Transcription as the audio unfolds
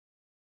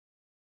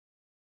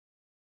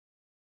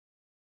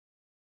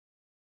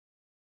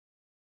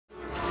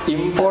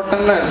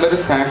Important ആയിട്ടുള്ളൊരു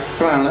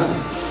ഫാക്ടറാണ്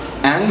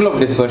angle of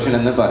dispersion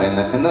എന്ന്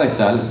പറയുന്നത്. എന്ന്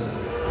വെച്ചാൽ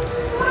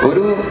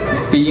ഒരു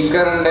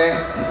സ്പീക്കറിൻ്റെ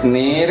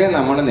നേരെ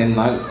നമ്മൾ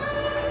നിന്നാൽ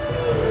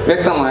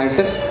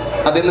വ്യക്തമായിട്ട്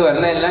അതിൽ നിന്ന്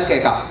വരുന്ന എല്ലാം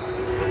കേൾക്കാം.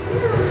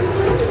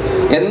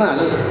 എന്നാൽ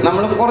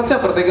നമ്മൾ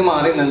കുറച്ചപ്പുറത്തേക്ക്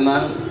മാറി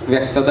നിന്നാൽ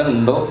വ്യക്തത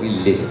ഉണ്ടോ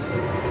ഇല്ലേ?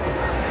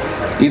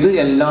 ഇത്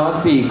എല്ലാ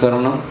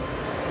സ്പീക്കറിനും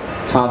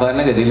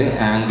സാധാരണഗതിയിൽ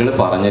ആംഗിൾ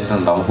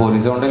പറഞ്ഞിട്ടുണ്ടാവും.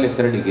 ഹൊറിസോണ്ടൽ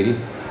ഇത്ര ഡിഗ്രി,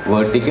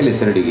 വെർട്ടിക്കൽ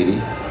ഇത്ര ഡിഗ്രി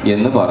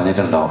എന്ന്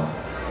പറഞ്ഞിട്ടുണ്ടാവും.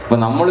 അപ്പോൾ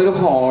നമ്മളൊരു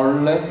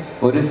ഹാളിൽ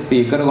ഒരു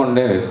സ്പീക്കർ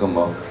കൊണ്ടേ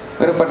വെക്കുമ്പോൾ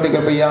ഒരു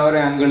പർട്ടിക്കുലർ ഇപ്പോൾ ഈ ആ ഒരു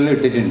ആംഗിളിൽ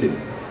ഇട്ടിട്ടുണ്ട്.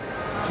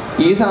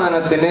 ഈ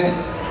സാധനത്തിന്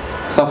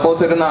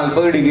സപ്പോസ് ഒരു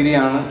 40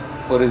 ഡിഗ്രിയാണ്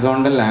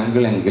ഹൊറിസോണ്ടൽ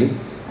ആംഗിൾ എങ്കിൽ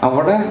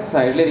അവിടെ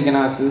സൈഡിലിരിക്കുന്ന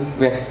ആൾക്ക്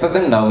വ്യക്തത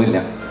ഉണ്ടാവില്ല.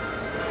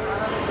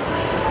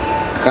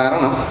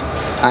 കാരണം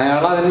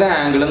അയാൾ അതിൻ്റെ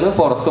ആംഗിളിൽ നിന്ന്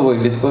പുറത്ത് പോയി,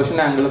 ഡിസ്പേർഷൻ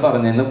ആംഗിൾ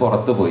പറഞ്ഞതിന്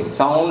പുറത്ത് പോയി.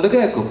 സൗണ്ട്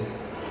കേൾക്കും,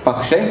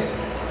 പക്ഷേ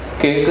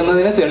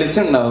കേൾക്കുന്നതിന്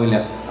തെളിച്ചുണ്ടാവില്ല.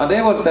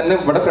 അതേപോലെ തന്നെ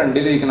ഇവിടെ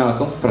ഫ്രണ്ടിലിരിക്കുന്ന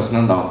ആൾക്കും പ്രശ്നം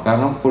ഉണ്ടാവും.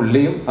 കാരണം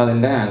പുള്ളിയും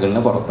അതിൻ്റെ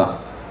ആംഗിളിന് പുറത്താണ്.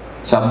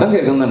 ശബ്ദം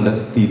കേൾക്കുന്നുണ്ട്,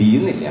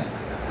 തിരിയുന്നില്ല.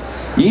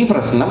 ഈ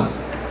പ്രശ്നം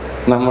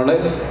നമ്മൾ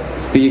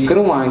സ്പീക്കർ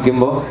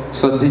വാങ്ങിക്കുമ്പോൾ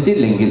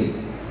ശ്രദ്ധിച്ചില്ലെങ്കിൽ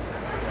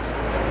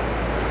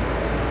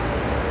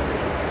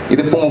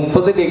ഇതിപ്പോൾ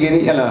 30 ഡിഗ്രി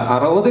അല്ല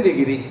 60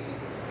 ഡിഗ്രി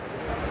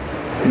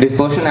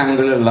ഡിസ്പേർഷൻ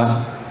ആംഗിളുള്ള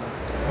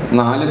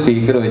 4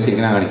 സ്പീക്കർ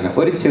വെച്ചിങ്ങനെ കാണിക്കണം.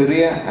 ഒരു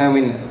ചെറിയ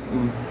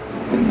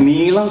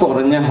നീളം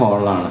കുറഞ്ഞ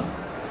ഹോളാണ്,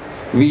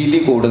 വീതി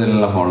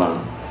കൂടുതലുള്ള ഹോളാണ്.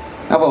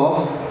 അപ്പോൾ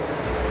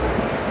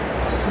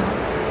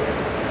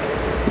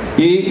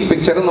ഈ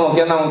പിക്ചർ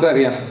നോക്കിയാൽ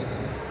നമുക്കറിയാം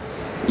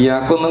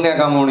ഇയാൾക്കൊന്നും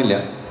കേൾക്കാൻ പോണില്ല,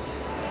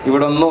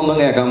 ഇവിടെ ഒന്നും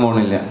കേൾക്കാൻ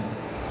പോണില്ല,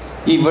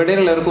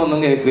 ഇവിടെയുള്ളവർക്കൊന്നും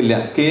കേൾക്കില്ല.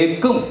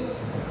 കേൾക്കും,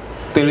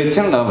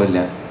 തെളിച്ചുണ്ടാവില്ല.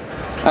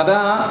 അതാ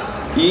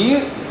ഈ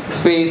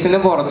സ്പേസിന്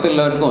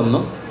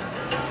പുറത്തുള്ളവർക്കൊന്നും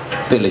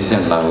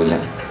തെളിച്ചുണ്ടാവില്ല.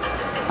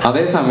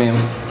 അതേസമയം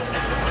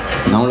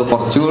നമ്മൾ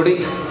കുറച്ചുകൂടി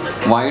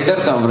വൈഡർ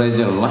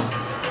കവറേജ് ഉള്ള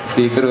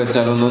സ്പീക്കർ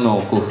വെച്ചാലൊന്ന്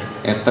നോക്കൂ,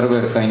 എത്ര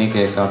പേർക്ക് അതിന്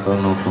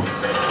കേൾക്കാത്തതെന്ന് നോക്കൂ.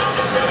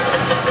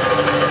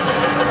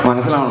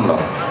 മനസ്സിലാവുന്നുണ്ടോ?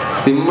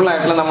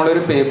 സിമ്പിളായിട്ടുള്ള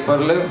നമ്മളൊരു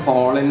പേപ്പറിൽ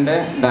ഹോളിൻ്റെ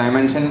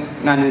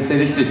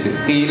ഡയമെൻഷനനുസരിച്ചിട്ട്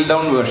സ്കെയിൽ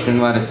ഡൗൺ വേർഷൻ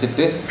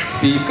വരച്ചിട്ട്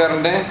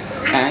സ്പീക്കറിൻ്റെ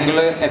ആംഗിൾ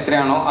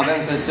എത്രയാണോ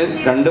അതനുസരിച്ച്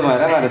 2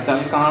 വര വരച്ചാൽ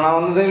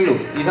കാണാവുന്നതേ ഉള്ളൂ.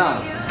 ഈ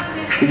സാധനം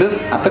ഇത്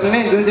അത്രേ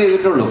ഇതും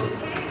ചെയ്തിട്ടുള്ളൂ.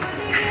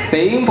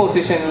 സെയിം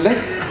പൊസിഷനിൽ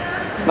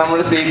നമ്മൾ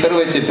സ്പീക്കർ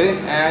വെച്ചിട്ട്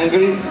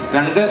ആംഗിൾ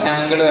 2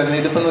 ആംഗിൾ വരുന്നത്.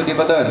 ഇതിപ്പോൾ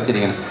 110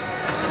 വരച്ചിരിക്കണം.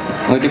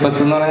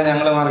 110 എന്ന് പറഞ്ഞാൽ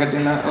ഞങ്ങൾ മാർക്കറ്റിൽ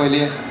നിന്ന്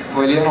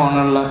വലിയ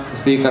ഹോണുള്ള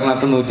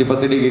സ്പീക്കറിനകത്ത്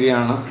 110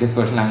 ഡിഗ്രിയാണ്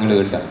ഡിസ്പേർഷൻ ആംഗിൾ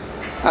കിട്ടുക.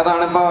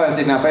 അതാണ് ഇപ്പോൾ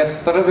വരച്ചിരിക്കുന്നത്. അപ്പോൾ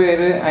എത്ര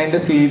പേര് അതിൻ്റെ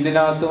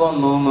ഫീൽഡിനകത്ത്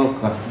വന്നു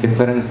നോക്കുക,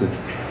 ഡിഫറൻസ്.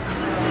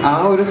 ആ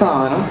ഒരു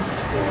സാധനം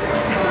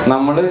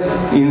നമ്മൾ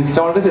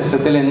ഇൻസ്റ്റാൾഡ്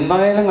സിസ്റ്റത്തിൽ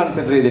എന്തായാലും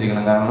കൺസിഡർ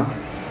ചെയ്തിരിക്കണം. കാരണം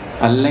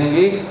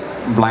അല്ലെങ്കിൽ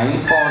ബ്ലൈൻഡ്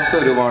സ്പോട്ട്സ്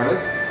ഒരുപാട്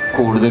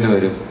കൂടുതൽ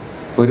വരും.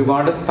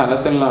 ഒരുപാട്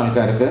സ്ഥലത്തുള്ള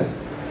ആൾക്കാർക്ക്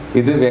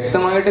ഇത്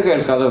വ്യക്തമായിട്ട്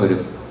കേൾക്കാതെ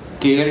വരും.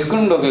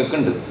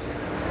 കേൾക്കുന്നുണ്ട്,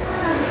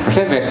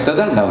 പക്ഷെ വ്യക്തത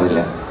ഉണ്ടാവില്ല.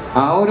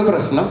 ആ ഒരു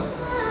പ്രശ്നം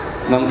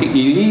നമുക്ക്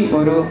ഈ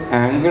ഒരു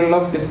ആംഗിൾ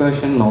ഓഫ്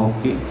ഡിസ്പേർഷൻ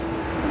നോക്കി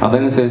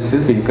അതനുസരിച്ച്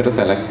സ്പീക്കർ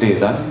സെലക്ട്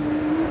ചെയ്താൽ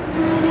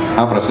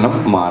ആ പ്രശ്നം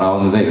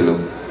മാറാവുന്നതേ ഉള്ളൂ.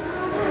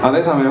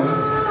 അതേസമയം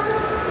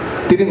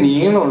ഇത്തിരി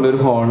നീളമുള്ളൊരു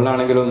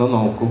ഹോളിലാണെങ്കിൽ ഒന്ന്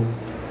നോക്കൂ,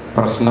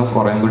 പ്രശ്നം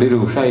കുറേ കൂടി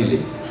രൂക്ഷമായില്ലേ?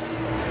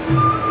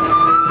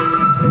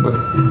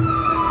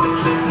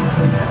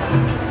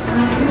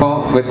 ഇപ്പോൾ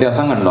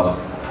വ്യത്യാസം കണ്ടോ?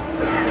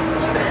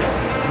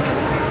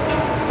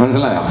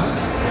 മനസ്സിലായോ?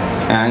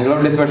 ആംഗിൾ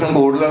ഓഫ് ഡിസ്പേർഷൻ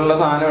കൂടുതലുള്ള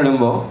സാധനം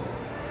ഇടുമ്പോൾ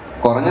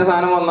കുറഞ്ഞ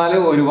സാധനം വന്നാൽ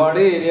ഒരുപാട്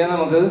ഏരിയ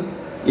നമുക്ക്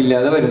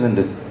ഇല്ലാതെ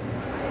വരുന്നുണ്ട്.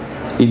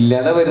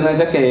 ഇല്ലാതെ വരുന്ന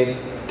വെച്ചാൽ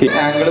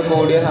ആംഗിൾ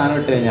കൂടിയ സാധനം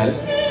ഇട്ട് കഴിഞ്ഞാൽ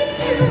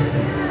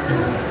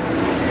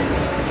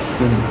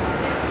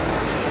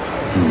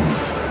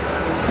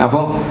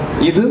അപ്പോൾ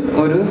ഇത്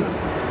ഒരു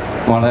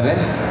വളരെ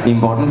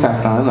ഇമ്പോർട്ടൻറ്റ്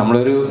ഫാക്ടറാണ്.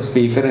 നമ്മളൊരു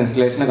സ്പീക്കർ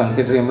ഇൻസ്റ്റലേഷനെ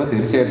കൺസിഡർ ചെയ്യുമ്പോൾ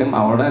തീർച്ചയായിട്ടും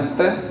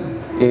അവിടുത്തെ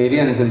ഏരിയ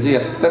അനുസരിച്ച്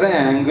എത്ര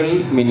ആംഗിൾ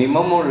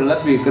മിനിമം ഉള്ള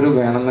സ്പീക്കർ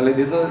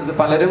വേണമെന്നുള്ളത് ഇത്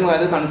പലരും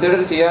അത്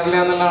കൺസിഡർ ചെയ്യാറില്ല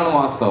എന്നുള്ളതാണ്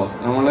വാസ്തവം.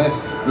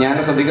 ഞാൻ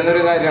ശ്രദ്ധിക്കുന്ന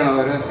ഒരു കാര്യമാണ്,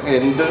 അവർ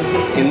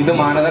എന്ത്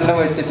മാനദണ്ഡം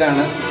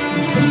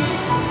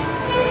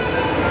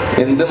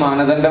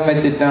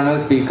വെച്ചിട്ടാണ്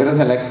സ്പീക്കർ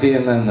സെലക്ട്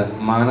ചെയ്യുന്നതെന്ന്.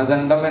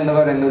 മാനദണ്ഡം എന്ന്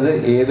പറയുന്നത്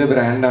ഏത്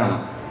ബ്രാൻഡാണ്,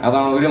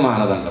 അതാണ് ഒരു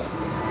മാനദണ്ഡം.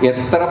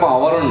 എത്ര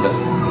പവറുണ്ട്,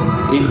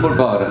 ഇൻപുട്ട്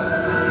പവർ,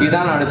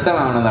 ഇതാണ് അടുത്ത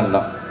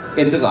മാനദണ്ഡം.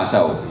 എന്ത്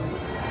കാശാവും?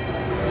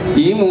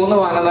 ഈ 3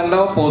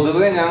 മാനദണ്ഡം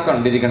പൊതുവെ ഞാൻ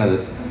കണ്ടിരിക്കണത്.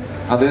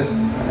 അത്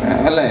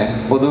അല്ലേ,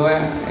 പൊതുവെ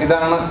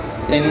ഇതാണ്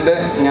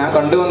ഞാൻ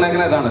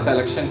കണ്ടുവന്നേക്കുന്നത്. ഇതാണ്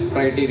സെലക്ഷൻ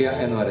ക്രൈറ്റീരിയ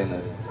എന്ന്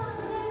പറയുന്നത്.